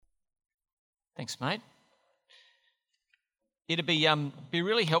Thanks, mate. It'd be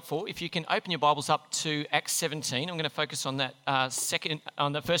really helpful if you can open your Bibles up to Acts 17. I'm going to focus on that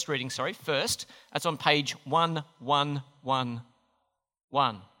the first reading, first. That's on page 1111.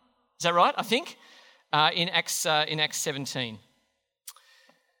 Is that right, I think? In Acts 17.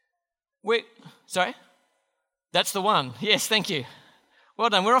 Sorry? That's the one. Yes, thank you. Well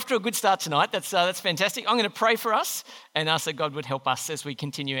done. We're off to a good start tonight. That's fantastic. I'm going to pray for us and ask that God would help us as we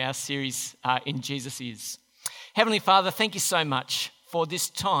continue our series in Jesus Is. Heavenly Father, thank you so much for this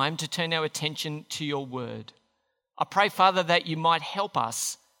time to turn our attention to your word. I pray, Father, that you might help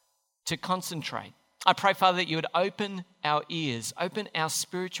us to concentrate. I pray, Father, that you would open our ears, open our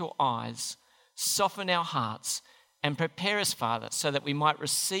spiritual eyes, soften our hearts, and prepare us, Father, so that we might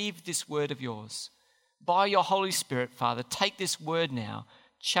receive this word of yours. By your Holy Spirit, Father, take this word now,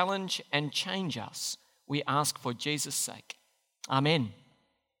 challenge and change us. We ask for Jesus' sake. Amen.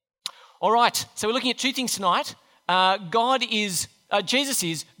 All right, so we're looking at two things tonight. Jesus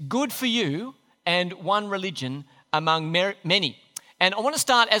is good for you and one religion among many. And I want to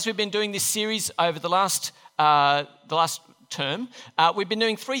start, as we've been doing this series over the last term, we've been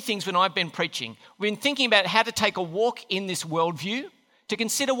doing three things when I've been preaching. We've been thinking about how to take a walk in this worldview, to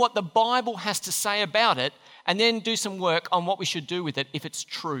consider what the Bible has to say about it, and then do some work on what we should do with it if it's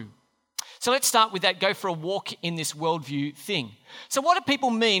true. So let's start with that, go for a walk in this worldview thing. So what do people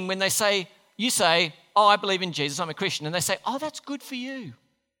mean when you say, oh, I believe in Jesus, I'm a Christian, and they say, oh, that's good for you.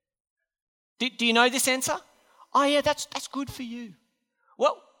 Do you know this answer? Oh, yeah, that's good for you.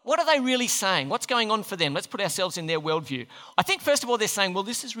 What are they really saying? What's going on for them? Let's put ourselves in their worldview. I think, first of all, they're saying, well,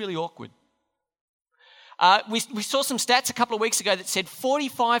 this is really awkward. We saw some stats a couple of weeks ago that said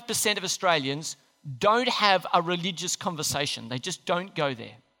 45% of Australians don't have a religious conversation. They just don't go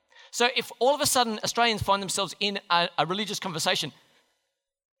there. So if all of a sudden Australians find themselves in a religious conversation,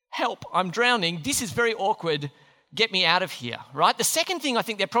 help, I'm drowning, this is very awkward, get me out of here, right? The second thing I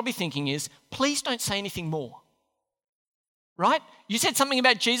think they're probably thinking is, please don't say anything more, right? You said something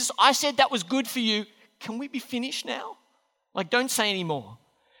about Jesus, I said that was good for you, can we be finished now? Like, don't say any more.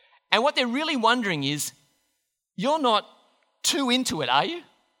 And what they're really wondering is, you're not too into it, are you?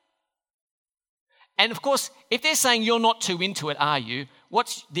 And of course, if they're saying you're not too into it, are you?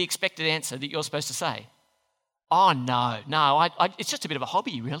 What's the expected answer that you're supposed to say? Oh, no, it's just a bit of a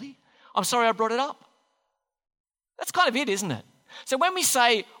hobby, really. I'm sorry I brought it up. That's kind of it, isn't it? So when we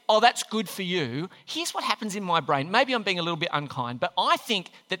say, oh, that's good for you, here's what happens in my brain. Maybe I'm being a little bit unkind, but I think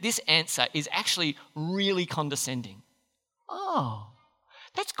that this answer is actually really condescending. Oh,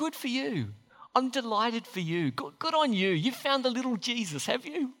 that's good for you. I'm delighted for you. Good on you. You've found the little Jesus, have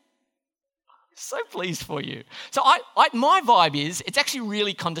you? So pleased for you. So my vibe is, it's actually a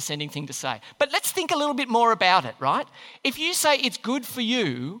really condescending thing to say. But let's think a little bit more about it, right? If you say it's good for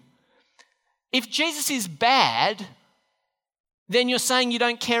you, if Jesus is bad, then you're saying you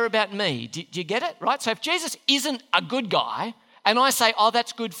don't care about me. Do you get it, right? So if Jesus isn't a good guy, and I say, oh,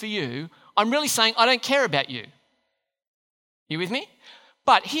 that's good for you, I'm really saying I don't care about you. You with me?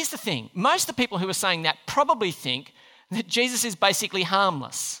 But here's the thing. Most of the people who are saying that probably think that Jesus is basically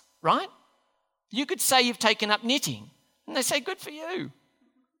harmless, right? You could say you've taken up knitting, and they say, good for you.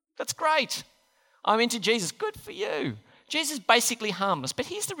 That's great. I'm into Jesus. Good for you. Jesus is basically harmless. But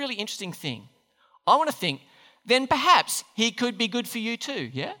here's the really interesting thing. I want to think, then perhaps he could be good for you too,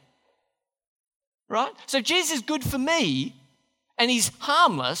 yeah? Right? So if Jesus is good for me, and he's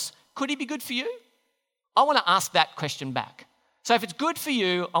harmless, could he be good for you? I want to ask that question back. So if it's good for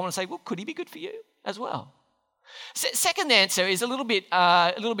you, I want to say, well, could he be good for you as well? Second answer is a little bit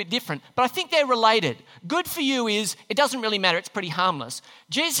different, but I think they're related. Good for you is, it doesn't really matter, it's pretty harmless.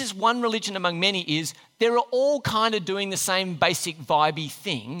 Jesus' one religion among many is, they're all kind of doing the same basic vibey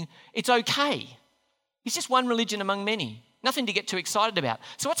thing. It's okay. It's just one religion among many. Nothing to get too excited about.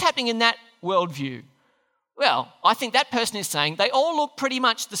 So what's happening in that worldview? Well, I think that person is saying, they all look pretty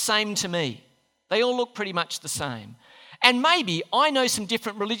much the same to me. They all look pretty much the same. And maybe I know some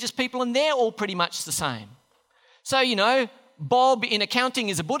different religious people and they're all pretty much the same. So, Bob in accounting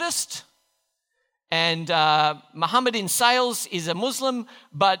is a Buddhist and Muhammad in sales is a Muslim,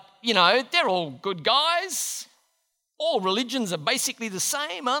 but, they're all good guys. All religions are basically the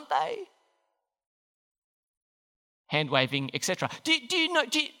same, aren't they? Hand waving, etc. Do you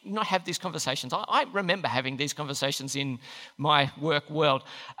not have these conversations? I remember having these conversations in my work world.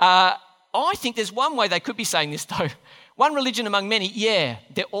 I think there's one way they could be saying this, though. One religion among many, yeah,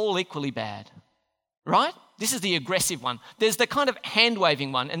 they're all equally bad, right? This is the aggressive one. There's the kind of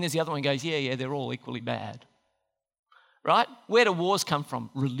hand-waving one, and there's the other one goes, yeah, they're all equally bad, right? Where do wars come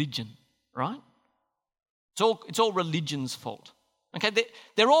from? Religion, right? It's all religion's fault. Okay,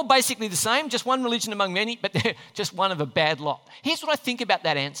 they're all basically the same, just one religion among many, but they're just one of a bad lot. Here's what I think about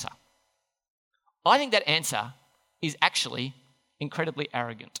that answer. I think that answer is actually incredibly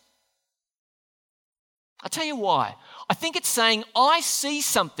arrogant. I'll tell you why. I think it's saying, I see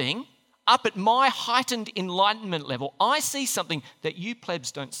something up at my heightened enlightenment level. I see something that you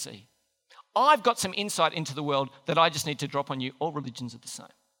plebs don't see. I've got some insight into the world that I just need to drop on you. All religions are the same.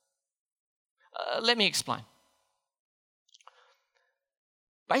 Let me explain.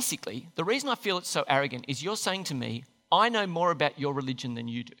 Basically, the reason I feel it's so arrogant is you're saying to me, I know more about your religion than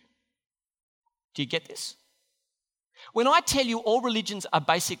you do. Do you get this? When I tell you all religions are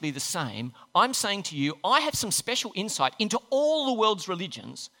basically the same, I'm saying to you, I have some special insight into all the world's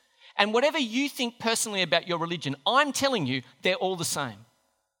religions, and whatever you think personally about your religion, I'm telling you they're all the same.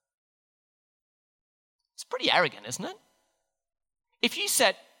 It's pretty arrogant, isn't it? If you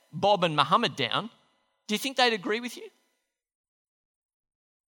sat Bob and Muhammad down, do you think they'd agree with you?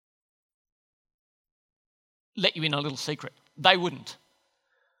 Let you in a little secret. They wouldn't.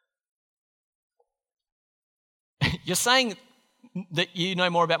 You're saying that you know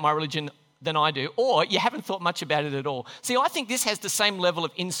more about my religion than I do, or you haven't thought much about it at all. See, I think this has the same level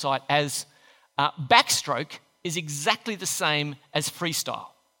of insight as backstroke is exactly the same as freestyle.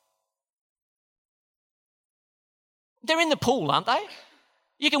 They're in the pool, aren't they?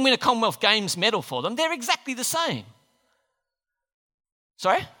 You can win a Commonwealth Games medal for them. They're exactly the same.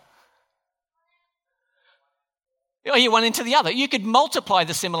 Sorry? Oh, you one into the other. You could multiply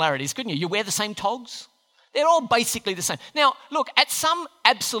the similarities, couldn't you? You wear the same togs. They're all basically the same. Now, look, at some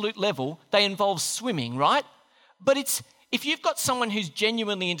absolute level, they involve swimming, right? But if you've got someone who's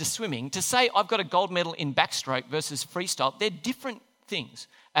genuinely into swimming, to say I've got a gold medal in backstroke versus freestyle, they're different things.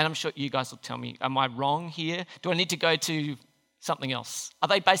 And I'm sure you guys will tell me, am I wrong here? Do I need to go to something else? Are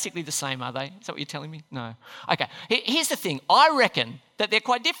they basically the same, are they? Is that what you're telling me? No. Okay, here's the thing. I reckon that they're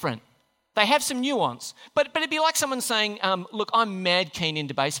quite different. They have some nuance. But it'd be like someone saying, look, I'm mad keen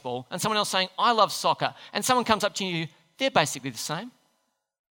into baseball, and someone else saying, I love soccer, and someone comes up to you, they're basically the same.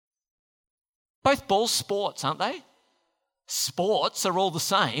 Both ball's sports, aren't they? Sports are all the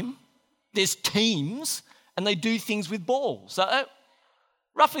same. There's teams, and they do things with balls. So,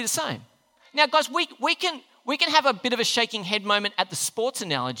 roughly the same. Now, guys, we can have a bit of a shaking head moment at the sports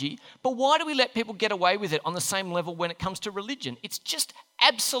analogy, but why do we let people get away with it on the same level when it comes to religion? It's just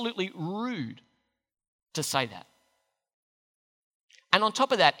absolutely rude to say that. And on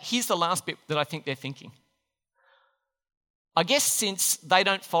top of that, here's the last bit that I think they're thinking. I guess since they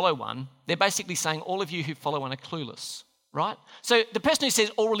don't follow one, they're basically saying all of you who follow one are clueless, right? So the person who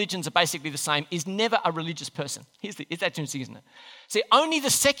says all religions are basically the same is never a religious person. It's that interesting, isn't it? See, only the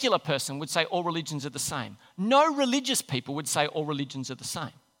secular person would say all religions are the same. No religious people would say all religions are the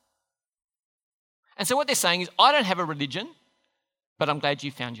same. And so what they're saying is, I don't have a religion, but I'm glad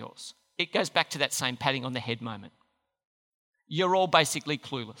you found yours. It goes back to that same patting on the head moment. You're all basically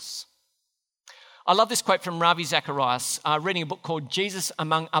clueless. I love this quote from Ravi Zacharias, reading a book called Jesus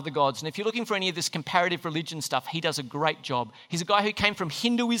Among Other Gods. And if you're looking for any of this comparative religion stuff, he does a great job. He's a guy who came from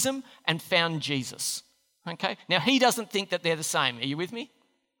Hinduism and found Jesus. Okay? Now, he doesn't think that they're the same. Are you with me?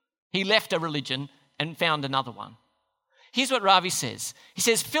 He left a religion and found another one. Here's what Ravi says. He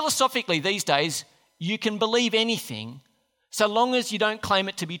says, philosophically these days, you can believe anything so long as you don't claim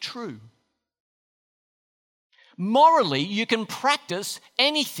it to be true. Morally, you can practice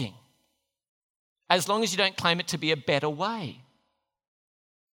anything as long as you don't claim it to be a better way.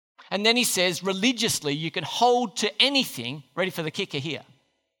 And then he says, religiously, you can hold to anything, ready for the kicker here,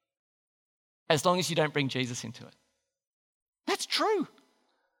 as long as you don't bring Jesus into it. That's true.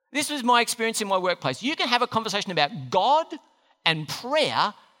 This was my experience in my workplace. You can have a conversation about God and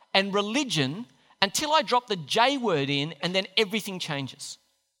prayer and religion until I drop the J word in, and then everything changes.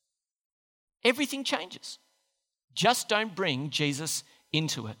 Everything changes. Just don't bring Jesus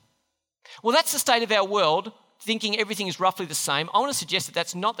into it. Well, that's the state of our world, thinking everything is roughly the same. I want to suggest that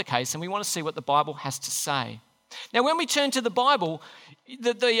that's not the case, and we want to see what the Bible has to say. Now, when we turn to the Bible,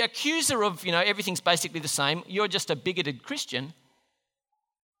 the accuser of, everything's basically the same, you're just a bigoted Christian,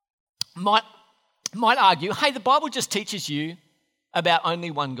 might argue, hey, the Bible just teaches you about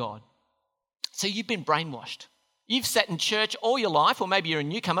only one God. So you've been brainwashed. You've sat in church all your life, or maybe you're a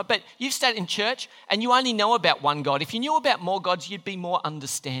newcomer, but you've sat in church and you only know about one God. If you knew about more gods, you'd be more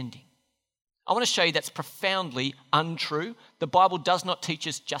understanding. I want to show you that's profoundly untrue. The Bible does not teach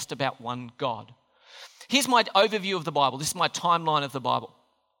us just about one God. Here's my overview of the Bible. This is my timeline of the Bible.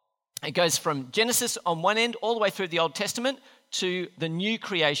 It goes from Genesis on one end all the way through the Old Testament to the new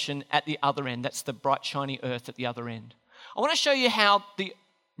creation at the other end. That's the bright, shiny earth at the other end. I want to show you how the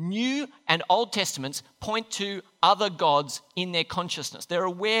New and Old Testaments point to other gods in their consciousness. They're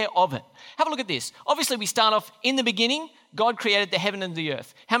aware of it. Have a look at this. Obviously, we start off in the beginning, God created the heaven and the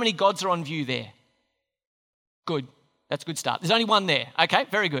earth. How many gods are on view there? Good. That's a good start. There's only one there. Okay,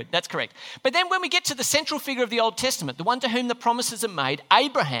 very good. That's correct. But then when we get to the central figure of the Old Testament, the one to whom the promises are made,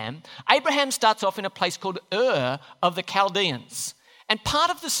 Abraham starts off in a place called Ur of the Chaldeans. And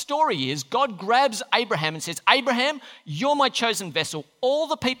part of the story is God grabs Abraham and says, Abraham, you're my chosen vessel. All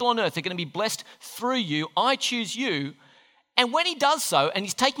the people on earth are going to be blessed through you. I choose you. And when he does so, and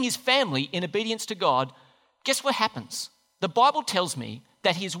he's taking his family in obedience to God, guess what happens? The Bible tells me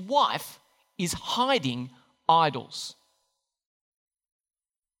that his wife is hiding idols.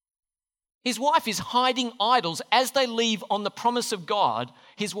 His wife is hiding idols as they leave on the promise of God.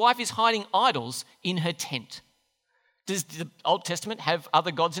 His wife is hiding idols in her tent. Does the Old Testament have other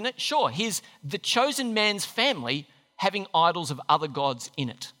gods in it? Sure. Here's the chosen man's family having idols of other gods in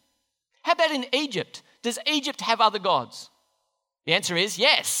it. How about in Egypt? Does Egypt have other gods? The answer is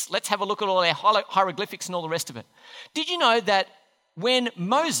yes. Let's have a look at all their hieroglyphics and all the rest of it. Did you know that when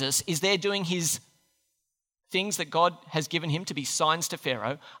Moses is there doing his things that God has given him to be signs to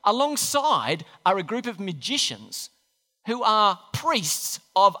Pharaoh, alongside are a group of magicians who are priests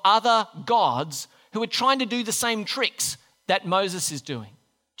of other gods who are trying to do the same tricks that Moses is doing.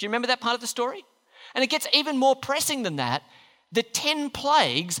 Do you remember that part of the story? And it gets even more pressing than that. The 10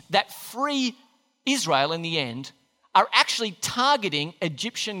 plagues that free Israel in the end are actually targeting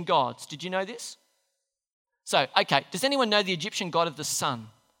Egyptian gods. Did you know this? So, okay, does anyone know the Egyptian god of the sun?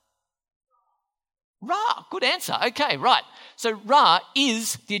 Ra, good answer. Okay, right. So Ra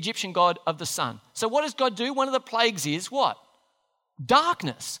is the Egyptian god of the sun. So what does God do? One of the plagues is what?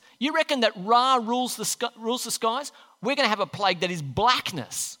 Darkness. You reckon that Ra rules the skies? We're going to have a plague that is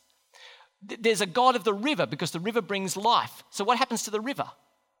blackness. There's a god of the river because the river brings life. So what happens to the river?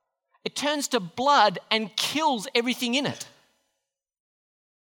 It turns to blood and kills everything in it.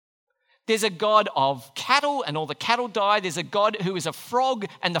 There's a god of cattle and all the cattle die. There's a god who is a frog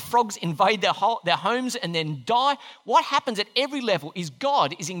and the frogs invade their homes and then die. What happens at every level is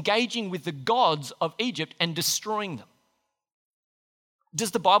God is engaging with the gods of Egypt and destroying them.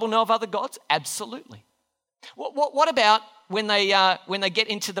 Does the Bible know of other gods? Absolutely. What about when they get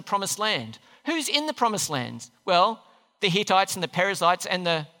into the promised land? Who's in the promised land? Well, the Hittites and the Perizzites and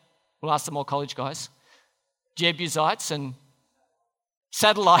we'll ask the more college guys, Jebusites and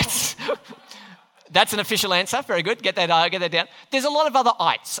satellites. That's an official answer. Very good. Get that down. There's a lot of other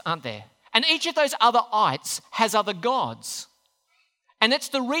ites, aren't there? And each of those other ites has other gods. And that's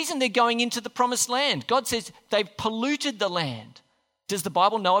the reason they're going into the promised land. God says they've polluted the land. Does the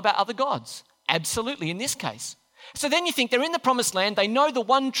Bible know about other gods? Absolutely, in this case. So then you think they're in the promised land, they know the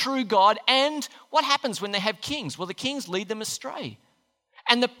one true God, and what happens when they have kings? Well, the kings lead them astray.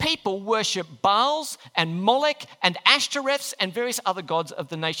 And the people worship Baals and Molech and Ashtoreths and various other gods of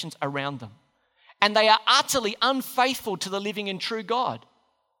the nations around them. And they are utterly unfaithful to the living and true God.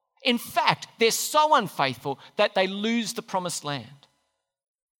 In fact, they're so unfaithful that they lose the promised land.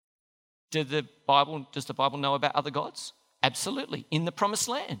 Does the Bible know about other gods? Absolutely, in the promised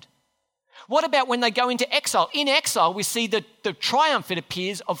land. What about when they go into exile? In exile, we see the triumph, it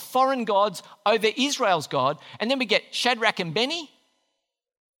appears, of foreign gods over Israel's God. And then we get Shadrach and Benny,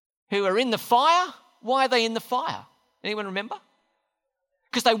 who are in the fire. Why are they in the fire? Anyone remember?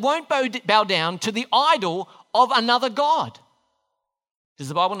 Because they won't bow down to the idol of another god. Does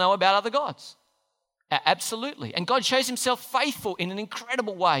the Bible know about other gods? Absolutely. And God shows himself faithful in an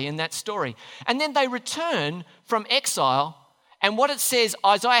incredible way in that story. And then they return from exile. And what it says,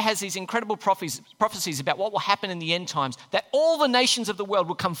 Isaiah has these incredible prophecies about what will happen in the end times, that all the nations of the world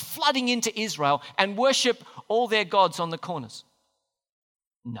will come flooding into Israel and worship all their gods on the corners.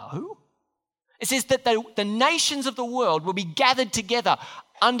 No. It says that the nations of the world will be gathered together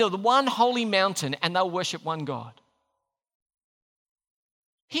under the one holy mountain and they'll worship one God.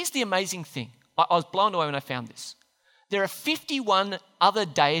 Here's the amazing thing. I was blown away when I found this. There are 51 other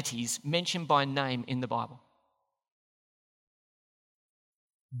deities mentioned by name in the Bible.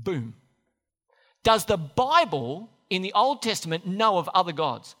 Boom. Does the Bible in the Old Testament know of other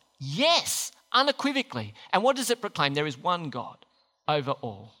gods? Yes, unequivocally. And what does it proclaim? There is one God over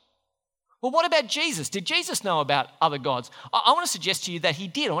all. Well, what about Jesus? Did Jesus know about other gods? I want to suggest to you that he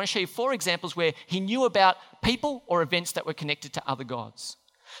did. I want to show you 4 examples where he knew about people or events that were connected to other gods.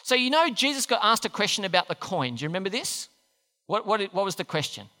 So you know Jesus got asked a question about the coin. Do you remember this? What was the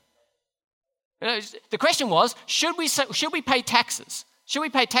question? The question was, should we pay taxes? Should we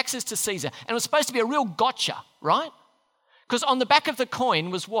pay taxes to Caesar? And it was supposed to be a real gotcha, right? Because on the back of the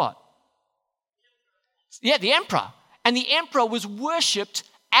coin was what? Yeah, the emperor. And the emperor was worshipped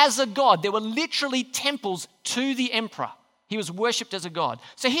as a god. There were literally temples to the emperor. He was worshipped as a god.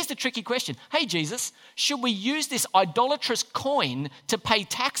 So here's the tricky question. Hey, Jesus, should we use this idolatrous coin to pay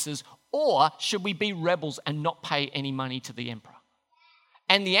taxes, or should we be rebels and not pay any money to the emperor?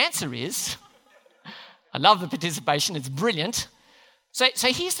 And the answer is, I love the participation, it's brilliant. So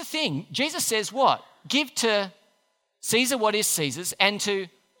here's the thing. Jesus says what? Give to Caesar what is Caesar's and to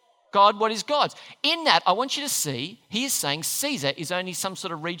God what is God's. In that, I want you to see, he is saying Caesar is only some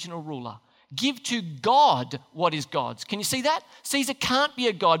sort of regional ruler. Give to God what is God's. Can you see that? Caesar can't be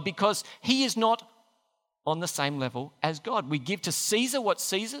a god because he is not on the same level as God. We give to Caesar what's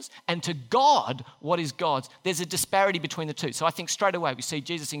Caesar's and to God what is God's. There's a disparity between the two. So I think straight away we see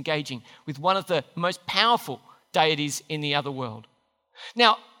Jesus engaging with one of the most powerful deities in the other world.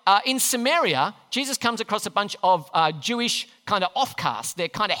 Now, in Samaria, Jesus comes across a bunch of Jewish kind of offcasts. They're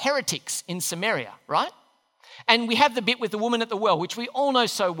kind of heretics in Samaria, right? And we have the bit with the woman at the well, which we all know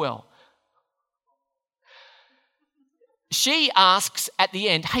so well. She asks at the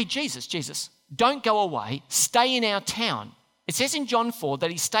end, hey, Jesus, don't go away. Stay in our town. It says in John 4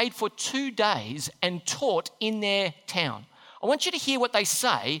 that he stayed for 2 days and taught in their town. I want you to hear what they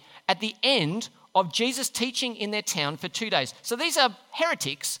say at the end of Jesus teaching in their town for 2 days. So these are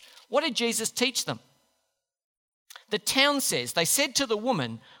heretics. What did Jesus teach them? The town says, they said to the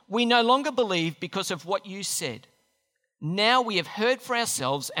woman, we no longer believe because of what you said. Now we have heard for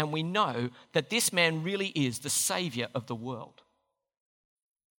ourselves and we know that this man really is the Saviour of the world.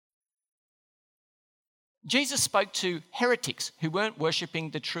 Jesus spoke to heretics who weren't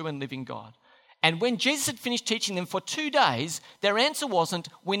worshipping the true and living God. And when Jesus had finished teaching them for 2 days, their answer wasn't,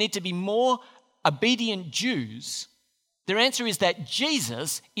 we need to be more obedient Jews. Their answer is that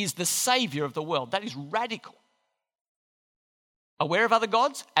Jesus is the Saviour of the world. That is radical. Aware of other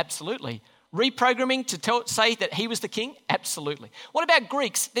gods? Absolutely. Reprogramming to say that he was the king? Absolutely. What about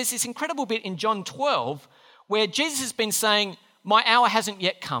Greeks? There's this incredible bit in John 12 where Jesus has been saying, my hour hasn't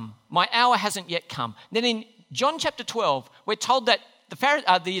yet come. My hour hasn't yet come. Then in John chapter 12, we're told that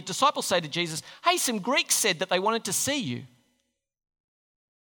the disciples say to Jesus, hey, some Greeks said that they wanted to see you.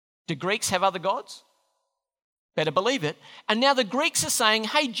 Do Greeks have other gods? Better believe it. And now the Greeks are saying,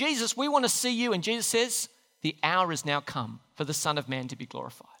 hey, Jesus, we want to see you. And Jesus says, the hour has now come for the Son of Man to be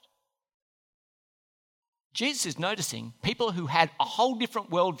glorified. Jesus is noticing people who had a whole different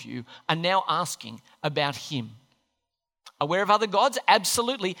worldview are now asking about him. Aware of other gods?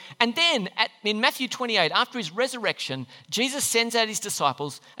 Absolutely. And then in Matthew 28, after his resurrection, Jesus sends out his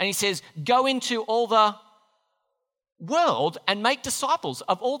disciples and he says, go into all the world and make disciples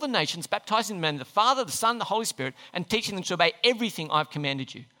of all the nations, baptizing them in the Father, the Son, the Holy Spirit, and teaching them to obey everything I've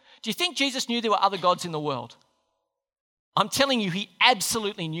commanded you. Do you think Jesus knew there were other gods in the world? I'm telling you, he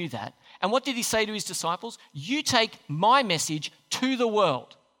absolutely knew that. And what did he say to his disciples? You take my message to the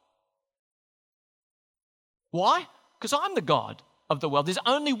world. Why? Because I'm the God of the world. There's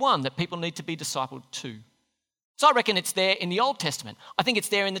only one that people need to be discipled to. So I reckon it's there in the Old Testament. I think it's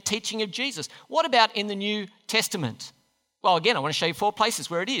there in the teaching of Jesus. What about in the New Testament? Well, again, I want to show you 4 places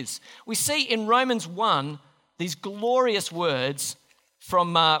where it is. We see in Romans 1 these glorious words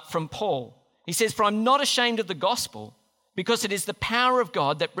from Paul. He says, for I'm not ashamed of the gospel, because it is the power of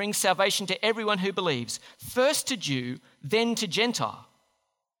God that brings salvation to everyone who believes, first to Jew, then to Gentile.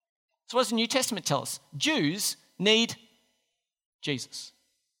 So what does the New Testament tell us? Jews need Jesus.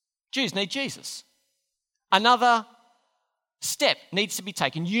 Jews need Jesus. Another step needs to be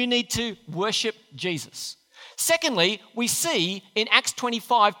taken. You need to worship Jesus. Secondly, we see in Acts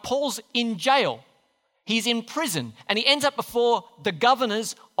 25, Paul's in jail. He's in prison and he ends up before the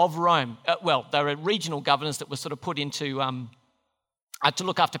governors of Rome. They were regional governors that were sort of put into to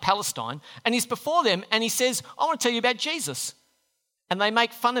look after Palestine. And he's before them and he says, I want to tell you about Jesus. And they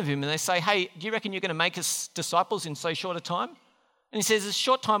make fun of him and they say, hey, do you reckon you're going to make us disciples in so short a time? And he says, it's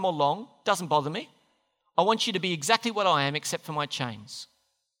short time or long, doesn't bother me. I want you to be exactly what I am except for my chains.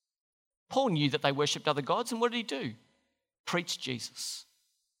 Paul knew that they worshipped other gods, and what did he do? Preach Jesus.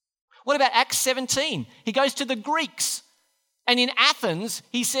 What about Acts 17? He goes to the Greeks, and in Athens,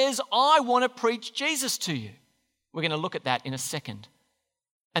 he says, I want to preach Jesus to you. We're going to look at that in a second.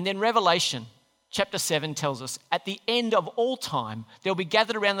 And then Revelation chapter 7 tells us, at the end of all time, there'll be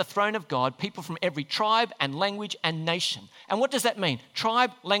gathered around the throne of God people from every tribe and language and nation. And what does that mean?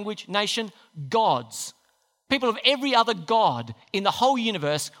 Tribe, language, nation, gods. People of every other god in the whole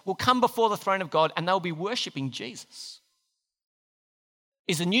universe will come before the throne of God and they'll be worshipping Jesus.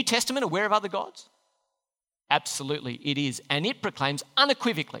 Is the New Testament aware of other gods? Absolutely, it is. And it proclaims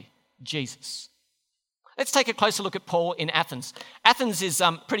unequivocally Jesus. Let's take a closer look at Paul in Athens. Athens is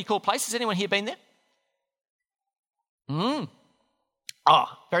a pretty cool place. Has anyone here been there? Oh,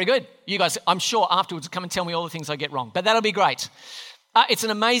 very good. You guys, I'm sure afterwards will come and tell me all the things I get wrong, but that'll be great. It's an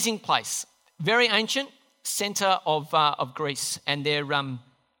amazing place, very ancient, centre of Greece, and their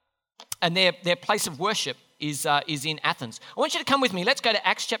place of worship is in Athens. I want you to come with me. Let's go to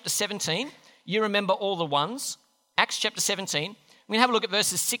Acts chapter 17. You remember all the ones. Acts chapter 17. We're going to have a look at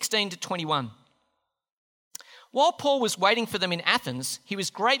verses 16 to 21. While Paul was waiting for them in Athens, he was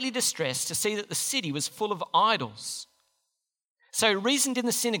greatly distressed to see that the city was full of idols. So he reasoned in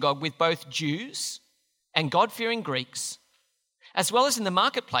the synagogue with both Jews and God-fearing Greeks, as well as in the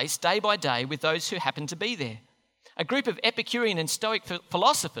marketplace day by day with those who happened to be there. A group of Epicurean and Stoic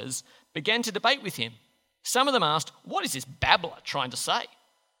philosophers began to debate with him. Some of them asked, "What is this babbler trying to say?"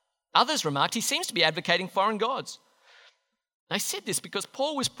 Others remarked, "He seems to be advocating foreign gods." They said this because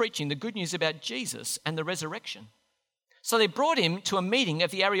Paul was preaching the good news about Jesus and the resurrection. So they brought him to a meeting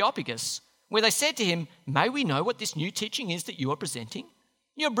of the Areopagus, where they said to him, "May we know what this new teaching is that you are presenting?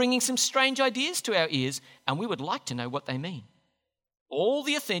 You're bringing some strange ideas to our ears, and we would like to know what they mean." All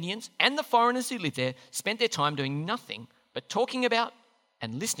the Athenians and the foreigners who lived there spent their time doing nothing but talking about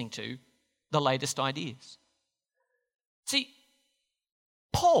and listening to the latest ideas. See,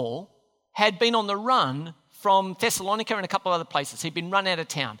 Paul had been on the run from Thessalonica and a couple of other places. He'd been run out of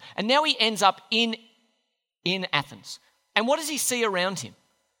town. And now he ends up in Athens. And what does he see around him?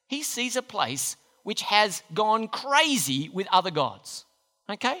 He sees a place which has gone crazy with other gods.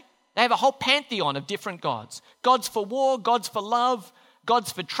 Okay? They have a whole pantheon of different gods. Gods for war, gods for love,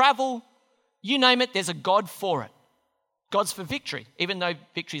 gods for travel. You name it, there's a god for it. Gods for victory, even though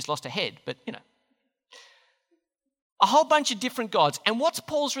victory's lost a head, but you know. A whole bunch of different gods. And what's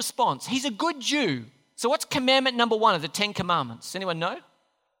Paul's response? He's a good Jew. So what's commandment number 1 of the 10 commandments? Anyone know? You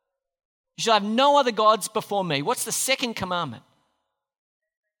shall have no other gods before me. What's the second commandment?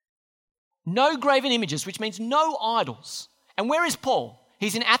 No graven images, which means no idols. And where is Paul?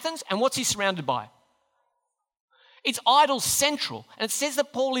 He's in Athens, and what's he surrounded by? It's idol central. And it says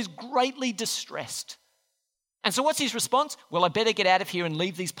that Paul is greatly distressed. And so what's his response? Well, I better get out of here and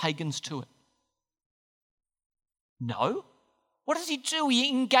leave these pagans to it. No. What does he do? He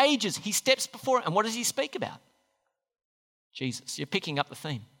engages. He steps before it. And what does he speak about? Jesus. You're picking up the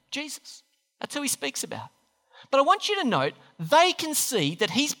theme. Jesus. That's who he speaks about. But I want you to note, they can see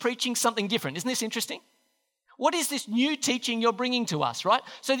that he's preaching something different. Isn't this interesting? What is this new teaching you're bringing to us, right?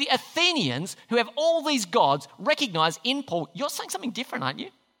 So the Athenians, who have all these gods, recognize in Paul, you're saying something different, aren't you?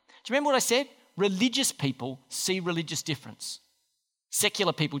 Do you remember what I said? Religious people see religious difference.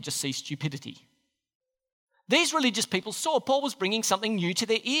 Secular people just see stupidity. These religious people saw Paul was bringing something new to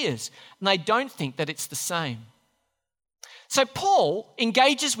their ears, and they don't think that it's the same. So Paul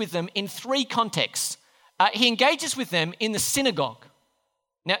engages with them in 3 contexts. He engages with them in the synagogue.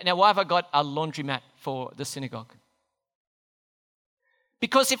 Now, why have I got a laundromat for the synagogue?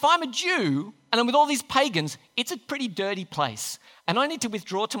 Because if I'm a Jew and I'm with all these pagans, it's a pretty dirty place. And I need to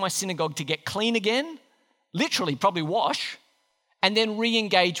withdraw to my synagogue to get clean again, literally probably wash, and then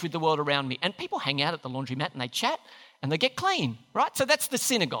re-engage with the world around me. And people hang out at the laundromat and they chat and they get clean, right? So that's the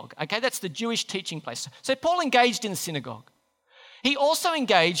synagogue, okay? That's the Jewish teaching place. So Paul engaged in the synagogue. He also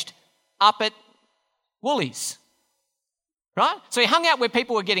engaged up at Woolies, right? So he hung out where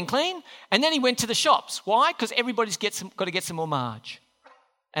people were getting clean, and then he went to the shops. Why? Because everybody's got to get some more marge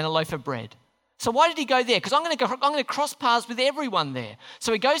and a loaf of bread. So why did he go there? Because I'm going to cross paths with everyone there.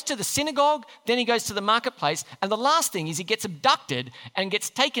 So he goes to the synagogue, then he goes to the marketplace, and the last thing is he gets abducted and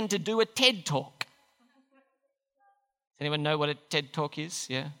gets taken to do a TED Talk. Does anyone know what a TED Talk is?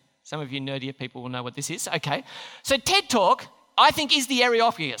 Yeah? Some of you nerdier people will know what this is. Okay. So TED Talk, I think, is the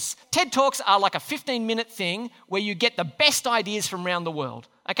Areopagus. TED Talks are like a 15-minute thing where you get the best ideas from around the world.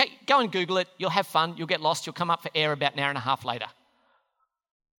 Okay, go and Google it. You'll have fun. You'll get lost. You'll come up for air about an hour and a half later.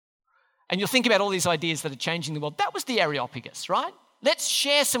 And you'll think about all these ideas that are changing the world. That was the Areopagus, right? Let's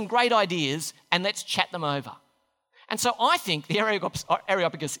share some great ideas and let's chat them over. And so I think the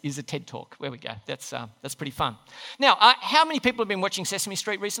Areopagus is a TED Talk. There we go. That's pretty fun. Now, how many people have been watching Sesame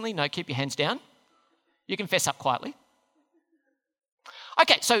Street recently? No, keep your hands down. You can fess up quietly.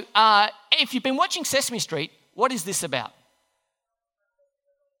 Okay, so if you've been watching Sesame Street, what is this about?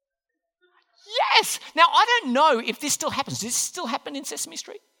 Yes! Now, I don't know if this still happens. Does this still happen in Sesame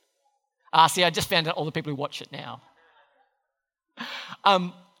Street? See, I just found out all the people who watch it now.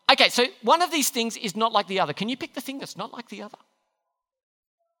 Okay, so one of these things is not like the other. Can you pick the thing that's not like the other?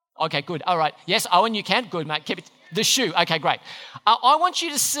 Okay, good. All right. Yes, Owen, you can. Good, mate. Keep it. The shoe. Okay, great. I want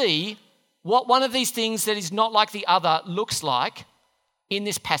you to see what one of these things that is not like the other looks like in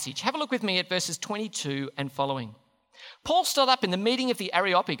this passage. Have a look with me at verses 22 and following. Paul stood up in the meeting of the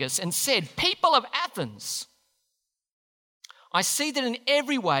Areopagus and said, "People of Athens, I see that in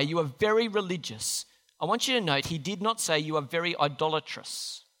every way you are very religious. I want you to note he did not say you are very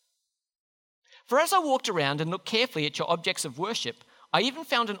idolatrous. For as I walked around and looked carefully at your objects of worship, I even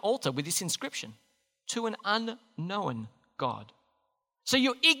found an altar with this inscription, to an unknown God. So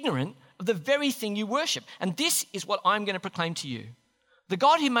you're ignorant of the very thing you worship. And this is what I'm going to proclaim to you. The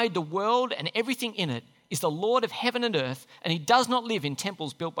God who made the world and everything in it is the Lord of heaven and earth, and he does not live in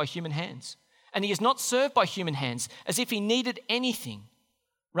temples built by human hands. And he is not served by human hands as if he needed anything.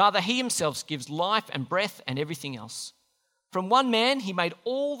 Rather, he himself gives life and breath and everything else. From one man, he made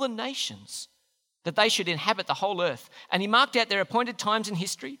all the nations, that they should inhabit the whole earth. And he marked out their appointed times in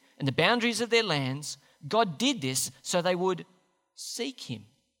history and the boundaries of their lands. God did this so they would seek him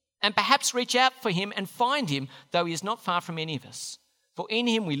and perhaps reach out for him and find him, though he is not far from any of us. For in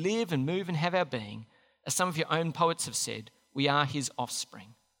him we live and move and have our being. As some of your own poets have said, we are his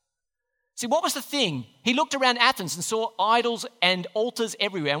offspring. See, what was the thing? He looked around Athens and saw idols and altars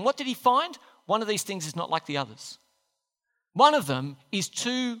everywhere. And what did he find? One of these things is not like the others. One of them is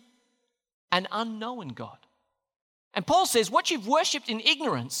to an unknown God. And Paul says, what you've worshipped in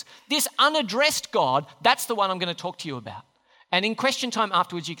ignorance, this unaddressed God, that's the one I'm going to talk to you about. And in question time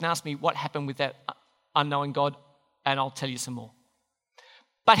afterwards, you can ask me what happened with that unknown God, and I'll tell you some more.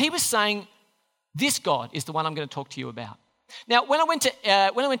 But he was saying, this God is the one I'm going to talk to you about. Now, when I went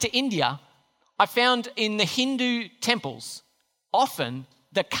to India, I found in the Hindu temples, often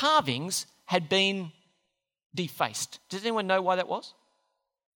the carvings had been defaced. Does anyone know why that was?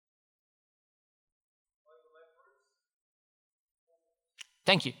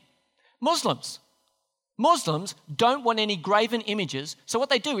 Thank you. Muslims don't want any graven images, so what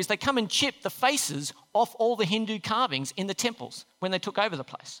they do is they come and chip the faces off all the Hindu carvings in the temples when they took over the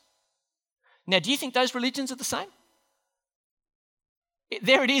place. Now, do you think those religions are the same?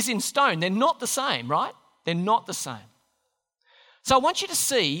 There it is in stone. They're not the same, right? They're not the same. So I want you to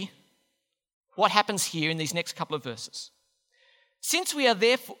see what happens here in these next couple of verses. Since we are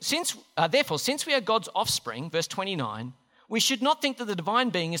God's offspring, verse 29, we should not think that the divine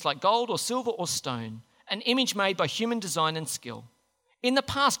being is like gold or silver or stone, an image made by human design and skill. In the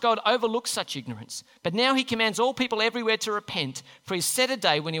past, God overlooked such ignorance, but now he commands all people everywhere to repent, for he set a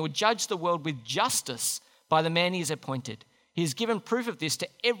day when he will judge the world with justice by the man he has appointed. He has given proof of this to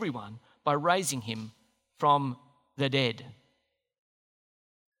everyone by raising him from the dead.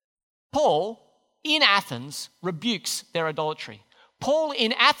 Paul, in Athens, rebukes their idolatry. Paul,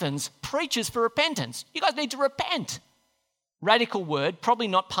 in Athens, preaches for repentance. You guys need to repent. Radical word, probably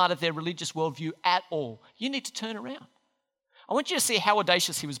not part of their religious worldview at all. You need to turn around. I want you to see how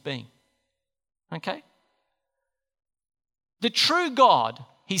audacious he was being. Okay? The true God,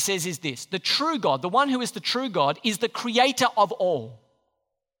 he says, is this. The true God, the one who is the true God, is the creator of all.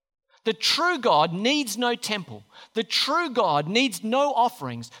 The true God needs no temple. The true God needs no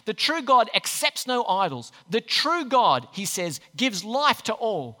offerings. The true God accepts no idols. The true God, he says, gives life to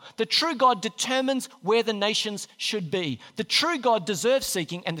all. The true God determines where the nations should be. The true God deserves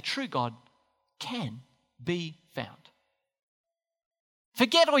seeking, and the true God can be found.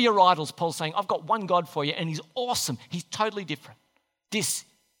 Forget all your idols, Paul's saying. I've got one God for you, and he's awesome. He's totally different. This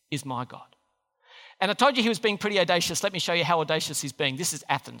is my God. And I told you he was being pretty audacious. Let me show you how audacious he's being. This is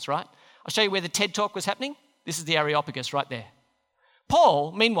Athens, right? I'll show you where the TED Talk was happening. This is the Areopagus right there.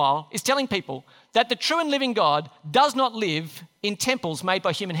 Paul, meanwhile, is telling people that the true and living God does not live in temples made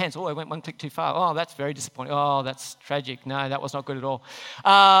by human hands. Oh, I went one click too far. Oh, that's very disappointing. Oh, that's tragic. No, that was not good at all.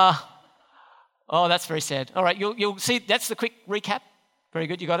 Oh, that's very sad. All right, you'll see, that's the quick recap. Very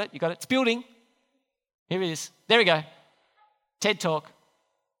good, you got it. It's building. Here it is. There we go. TED Talk.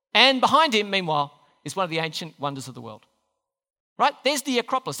 And behind him, meanwhile, is one of the ancient wonders of the world. Right? There's the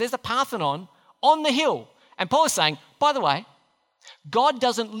Acropolis. There's the Parthenon on the hill. And Paul is saying, by the way, God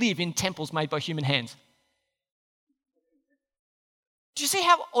doesn't live in temples made by human hands. Do you see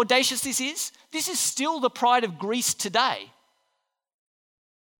how audacious this is? This is still the pride of Greece today.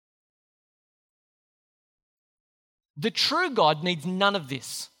 The true God needs none of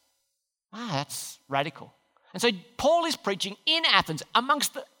this. That's radical. And so Paul is preaching in Athens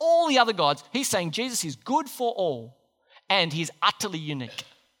amongst all the other gods. He's saying Jesus is good for all and he's utterly unique.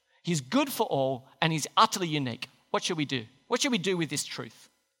 He's good for all and he's utterly unique. What should we do? What should we do with this truth?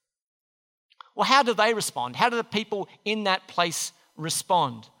 Well, how do they respond? How do the people in that place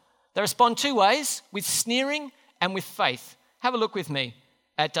respond? They respond two ways, with sneering and with faith. Have a look with me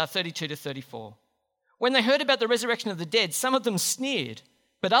at 32 to 34. When they heard about the resurrection of the dead, some of them sneered,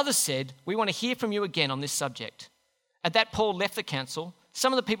 but others said, we want to hear from you again on this subject. At that, Paul left the council.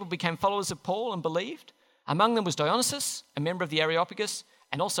 Some of the people became followers of Paul and believed. Among them was Dionysius, a member of the Areopagus,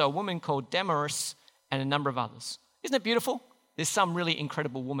 and also a woman called Damaris and a number of others. Isn't it beautiful? there's some really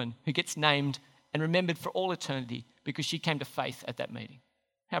incredible woman who gets named and remembered for all eternity because she came to faith at that meeting.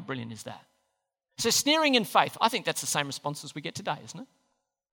 How brilliant is that? So sneering in faith, I think that's the same response as we get today, isn't it?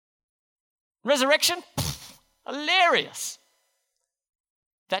 Resurrection? Pfft, hilarious.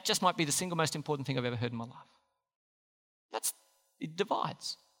 That just might be the single most important thing I've ever heard in my life. It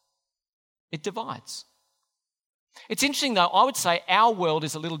divides. It divides. It's interesting though, I would say our world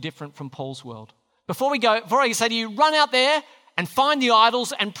is a little different from Paul's world. Before I say to you, run out there and find the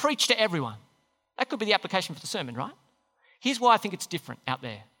idols and preach to everyone. That could be the application for the sermon, right? Here's why I think it's different out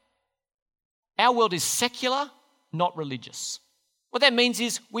there. Our world is secular, not religious. What that means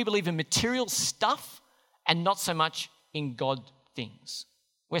is we believe in material stuff and not so much in God things.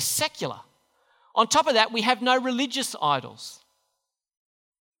 We're secular. On top of that, we have no religious idols.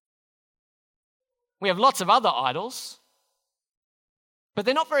 We have lots of other idols, but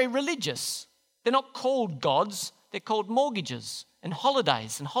they're not very religious. They're not called gods, they're called mortgages and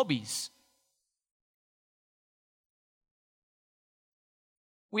holidays and hobbies.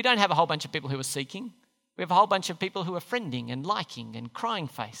 We don't have a whole bunch of people who are seeking. We have a whole bunch of people who are friending and liking and crying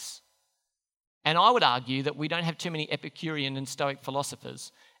face. And I would argue that we don't have too many Epicurean and Stoic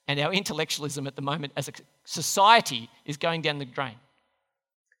philosophers, and our intellectualism at the moment as a society is going down the drain.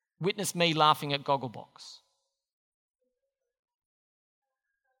 Witness me laughing at Gogglebox.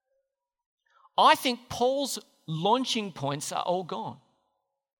 I think Paul's launching points are all gone.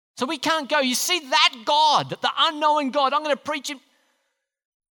 So we can't go, you see that God, that the unknown God, I'm going to preach him.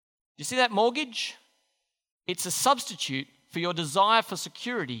 You see that mortgage? It's a substitute for your desire for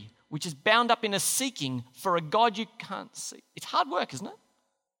security, which is bound up in a seeking for a God you can't see. It's hard work, isn't it?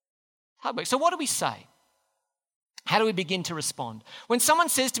 Hard work. So what do we say? How do we begin to respond? When someone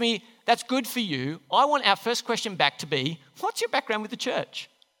says to me, that's good for you, I want our first question back to be, what's your background with the church?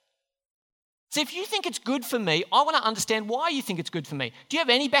 See, if you think it's good for me, I want to understand why you think it's good for me. Do you have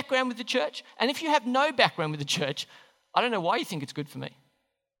any background with the church? And if you have no background with the church, I don't know why you think it's good for me.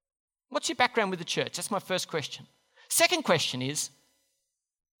 What's your background with the church? That's my first question. Second question is,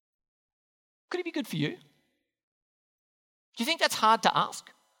 could it be good for you? Do you think that's hard to ask?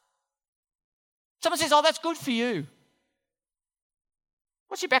 Someone says, oh, that's good for you.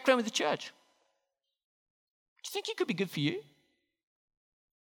 What's your background with the church? Do you think it could be good for you?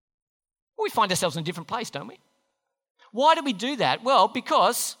 Well, we find ourselves in a different place, don't we? Why do we do that? Well,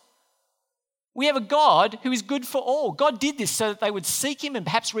 because we have a God who is good for all. God did this so that they would seek him and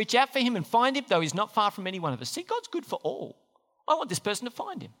perhaps reach out for him and find him, though he's not far from any one of us. See, God's good for all. I want this person to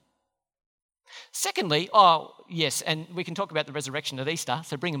find him. Secondly, yes, and we can talk about the resurrection at Easter,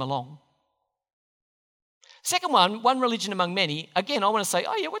 so bring him along. Second one religion among many. Again, I want to say,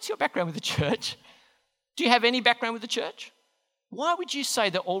 what's your background with the church? Do you have any background with the church? Why would you say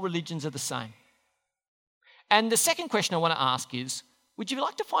that all religions are the same? And the second question I want to ask is, would you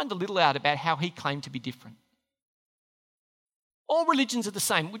like to find a little out about how he claimed to be different? All religions are the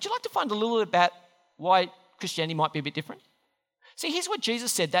same. Would you like to find a little about why Christianity might be a bit different? See, here's what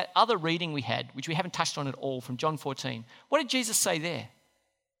Jesus said, that other reading we had, which we haven't touched on at all, from John 14. What did Jesus say there?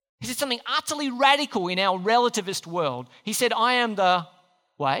 He said something utterly radical in our relativist world. He said, I am the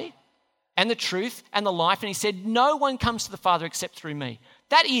way and the truth and the life. And he said, no one comes to the Father except through me.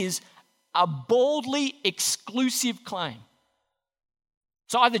 That is a boldly exclusive claim.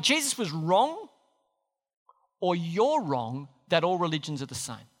 So either Jesus was wrong or you're wrong that all religions are the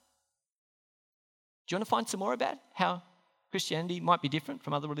same. Do you want to find some more about how Christianity might be different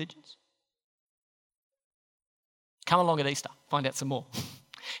from other religions? Come along at Easter, find out some more.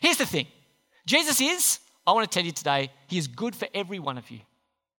 Here's the thing. I want to tell you today, he is good for every one of you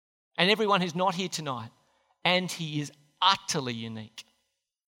and everyone who's not here tonight, and he is utterly unique.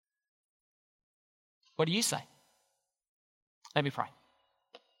 What do you say? Let me pray.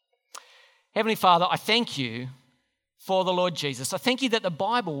 Heavenly Father, I thank you for the Lord Jesus. I thank you that the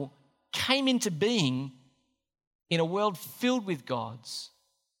Bible came into being in a world filled with gods,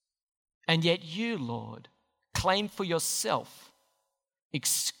 and yet you, Lord, claim for yourself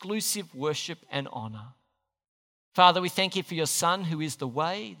exclusive worship and honour. Father, we thank you for your Son, who is the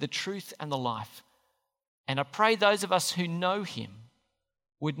way, the truth, and the life. And I pray those of us who know him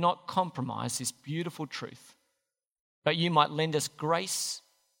would not compromise this beautiful truth, but you might lend us grace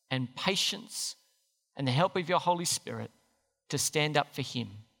and patience and the help of your Holy Spirit to stand up for him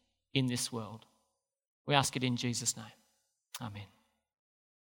in this world. We ask it in Jesus' name. Amen.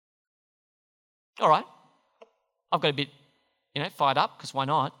 All right. I've got a bit, fired up, because why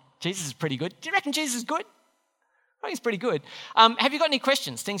not? Jesus is pretty good. Do you reckon Jesus is good? I think he's pretty good. Have you got any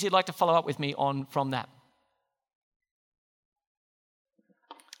questions, things you'd like to follow up with me on from that?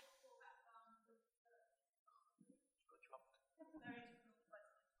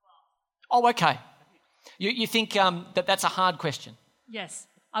 Oh, okay. You think that's a hard question? Yes.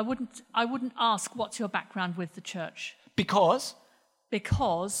 I wouldn't ask what's your background with the church. Because?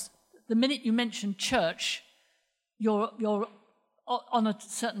 Because the minute you mention church, you're on a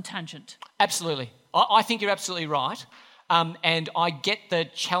certain tangent. Absolutely. I think you're absolutely right. And I get the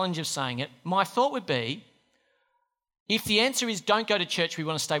challenge of saying it. My thought would be, if the answer is don't go to church, we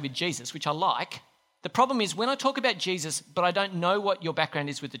want to stay with Jesus, which I like, the problem is when I talk about Jesus, but I don't know what your background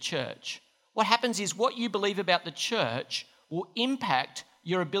is with the church, what happens is what you believe about the church will impact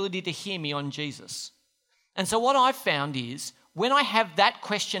your ability to hear me on Jesus. And so what I've found is when I have that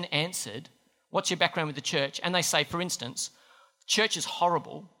question answered, what's your background with the church? And they say, for instance, church is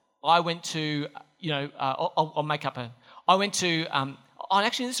horrible. I went to, I'll make up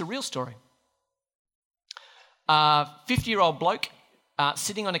actually this is a real story. 50-year-old bloke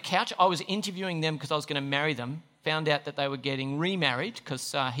sitting on a couch. I was interviewing them because I was going to marry them. Found out that they were getting remarried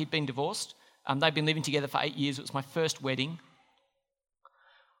because he'd been divorced. They'd been living together for 8 years. It was my first wedding.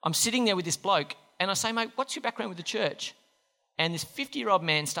 I'm sitting there with this bloke and I say, mate, what's your background with the church? And this 50-year-old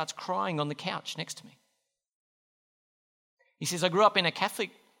man starts crying on the couch next to me. He says, I grew up in a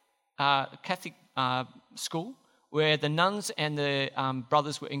Catholic school where the nuns and the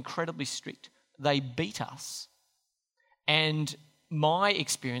brothers were incredibly strict. They beat us. And my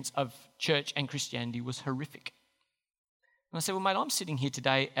experience of church and Christianity was horrific. And I said, well, mate, I'm sitting here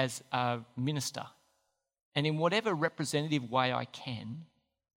today as a minister. And in whatever representative way I can,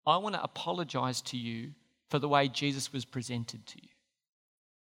 I want to apologise to you for the way Jesus was presented to you.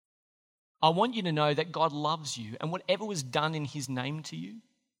 I want you to know that God loves you and whatever was done in his name to you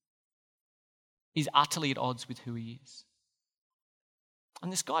is utterly at odds with who he is.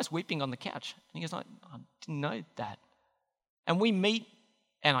 And this guy's weeping on the couch. And he goes, I didn't know that. And we meet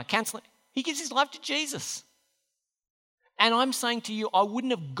and I cancel it. He gives his life to Jesus. And I'm saying to you, I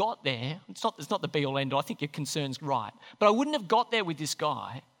wouldn't have got there. It's not the be-all, end-all. I think your concern's right. But I wouldn't have got there with this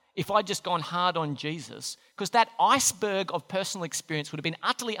guy if I'd just gone hard on Jesus, because that iceberg of personal experience would have been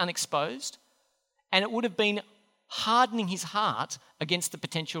utterly unexposed and it would have been hardening his heart against the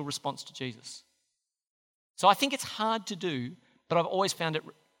potential response to Jesus. So I think it's hard to do, but I've always found it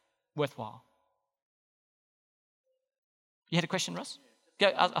worthwhile. You had a question, Russ? Go,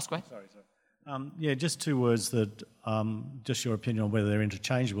 ask away. Sorry. Just two words that, just your opinion on whether they're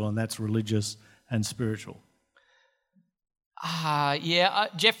interchangeable, and that's religious and spiritual.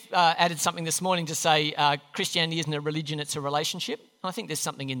 Jeff added something this morning to say Christianity isn't a religion, it's a relationship. I think there's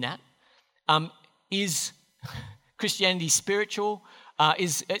something in that. Is Christianity spiritual?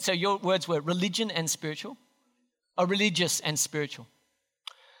 So your words were religion and spiritual? Or religious and spiritual?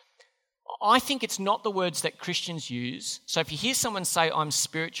 I think it's not the words that Christians use. So if you hear someone say, I'm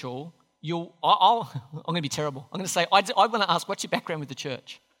spiritual, I'm going to be terrible. I'm going to say, I want to ask, what's your background with the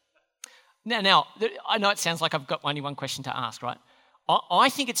church? Now, I know it sounds like I've got only one question to ask, right? I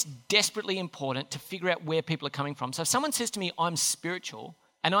think it's desperately important to figure out where people are coming from. So if someone says to me, I'm spiritual,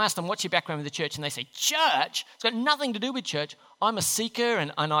 and I ask them, what's your background with the church? And they say, church? It's got nothing to do with church. I'm a seeker,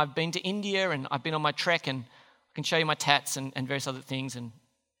 and I've been to India, and I've been on my trek, and I can show you my tats and various other things, and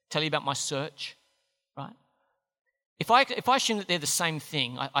tell you about my search, right? If I assume that they're the same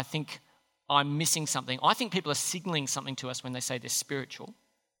thing, I think I'm missing something. I think people are signalling something to us when they say they're spiritual.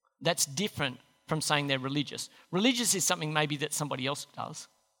 That's different from saying they're religious. Religious is something maybe that somebody else does.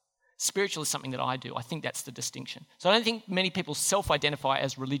 Spiritual is something that I do. I think that's the distinction. So I don't think many people self-identify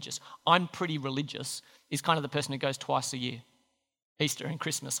as religious. I'm pretty religious is kind of the person who goes twice a year, Easter and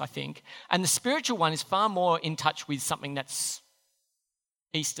Christmas, I think. And the spiritual one is far more in touch with something that's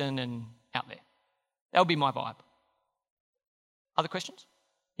Eastern and out there. That would be my vibe. Other questions?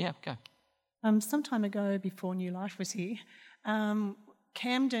 Yeah, go. Some time ago, before New Life was here,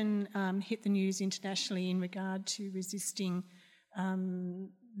 Camden hit the news internationally in regard to resisting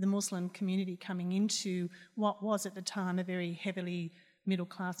the Muslim community coming into what was at the time a very heavily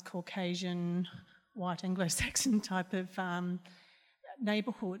middle-class Caucasian, white Anglo-Saxon type of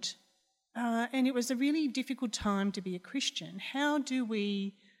neighbourhood. And it was a really difficult time to be a Christian. How do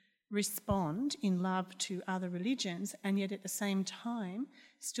we respond in love to other religions and yet at the same time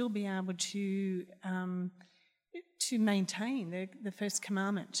still be able to maintain the first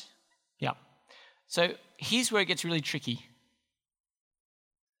commandment? Yeah. So here's where it gets really tricky.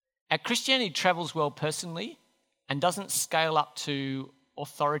 Our Christianity travels well personally and doesn't scale up to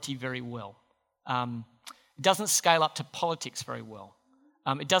authority very well. It doesn't scale up to politics very well.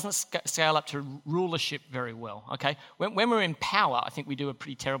 It doesn't scale up to rulership very well, okay? When we're in power, I think we do a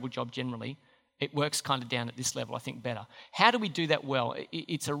pretty terrible job generally. It works kind of down at this level, I think, better. How do we do that well?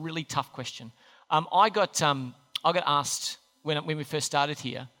 It's a really tough question. I got asked when we first started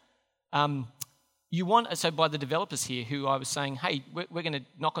here, So by the developers here who I was saying, hey, we're going to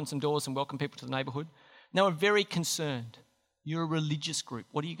knock on some doors and welcome people to the neighbourhood. They were very concerned. You're a religious group.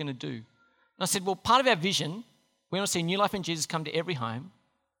 What are you going to do? And I said, well, part of our vision, we want to see New Life in Jesus come to every home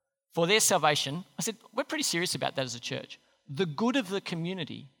for their salvation. I said, we're pretty serious about that as a church. The good of the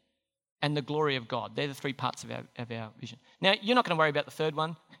community and the glory of God. They're the three parts of our vision. Now, you're not going to worry about the third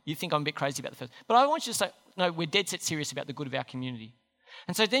one. You think I'm a bit crazy about the first. But I want you to say, no, we're dead set serious about the good of our community.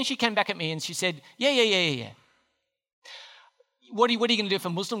 And so then she came back at me and she said, yeah. What are you going to do if a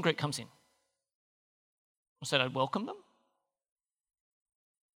Muslim group comes in? I said, I'd welcome them.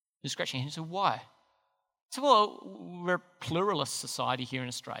 Just scratching her head. She said, why? I said, well, we're a pluralist society here in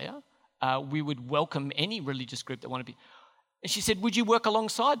Australia. We would welcome any religious group that want to be. And she said, would you work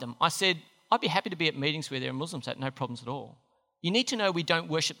alongside them? I said, I'd be happy to be at meetings where there are Muslims at, no problems at all. You need to know we don't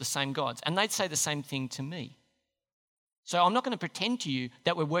worship the same gods. And they'd say the same thing to me. So I'm not going to pretend to you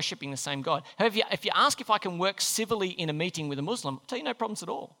that we're worshipping the same God. However, if you ask if I can work civilly in a meeting with a Muslim, I'll tell you no problems at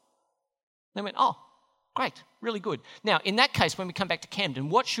all. They went, oh, great, really good. Now, in that case, when we come back to Camden,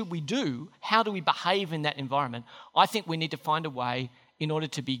 what should we do? How do we behave in that environment? I think we need to find a way in order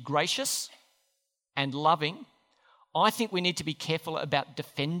to be gracious and loving. I think we need to be careful about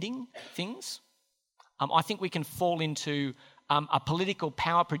defending things. I think we can fall into a political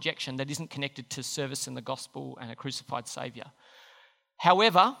power projection that isn't connected to service in the gospel and a crucified Saviour.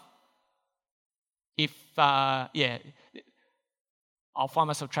 However, I'll find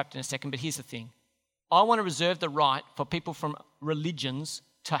myself trapped in a second, but here's the thing. I want to reserve the right for people from religions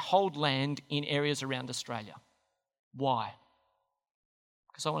to hold land in areas around Australia. Why?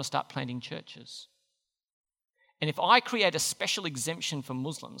 Because I want to start planting churches. And if I create a special exemption for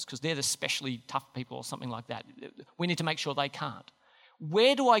Muslims, because they're the specially tough people or something like that, we need to make sure they can't.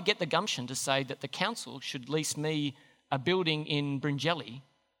 Where do I get the gumption to say that the council should lease me a building in Bringelly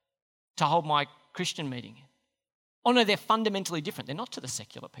to hold my Christian meeting in? Oh no, they're fundamentally different. They're not to the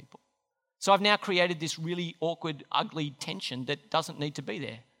secular people. So I've now created this really awkward, ugly tension that doesn't need to be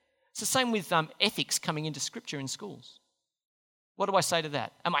there. It's the same with ethics coming into Scripture in schools. What do I say to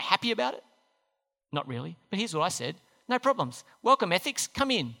that? Am I happy about it? Not really. But here's what I said. No problems. Welcome, ethics.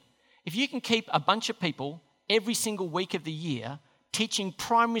 Come in. If you can keep a bunch of people every single week of the year teaching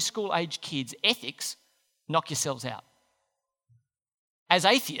primary school age kids ethics, knock yourselves out. As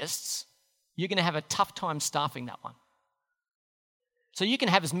atheists, you're going to have a tough time staffing that one. So you can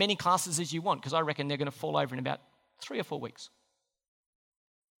have as many classes as you want because I reckon they're going to fall over in about 3 or 4 weeks.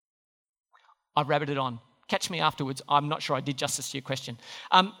 I've rabbited on. Catch me afterwards. I'm not sure I did justice to your question.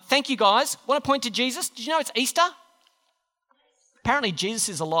 Thank you, guys. Want to point to Jesus? Did you know it's Easter? Apparently Jesus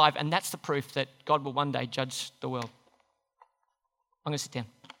is alive, and that's the proof that God will one day judge the world. I'm going to sit down.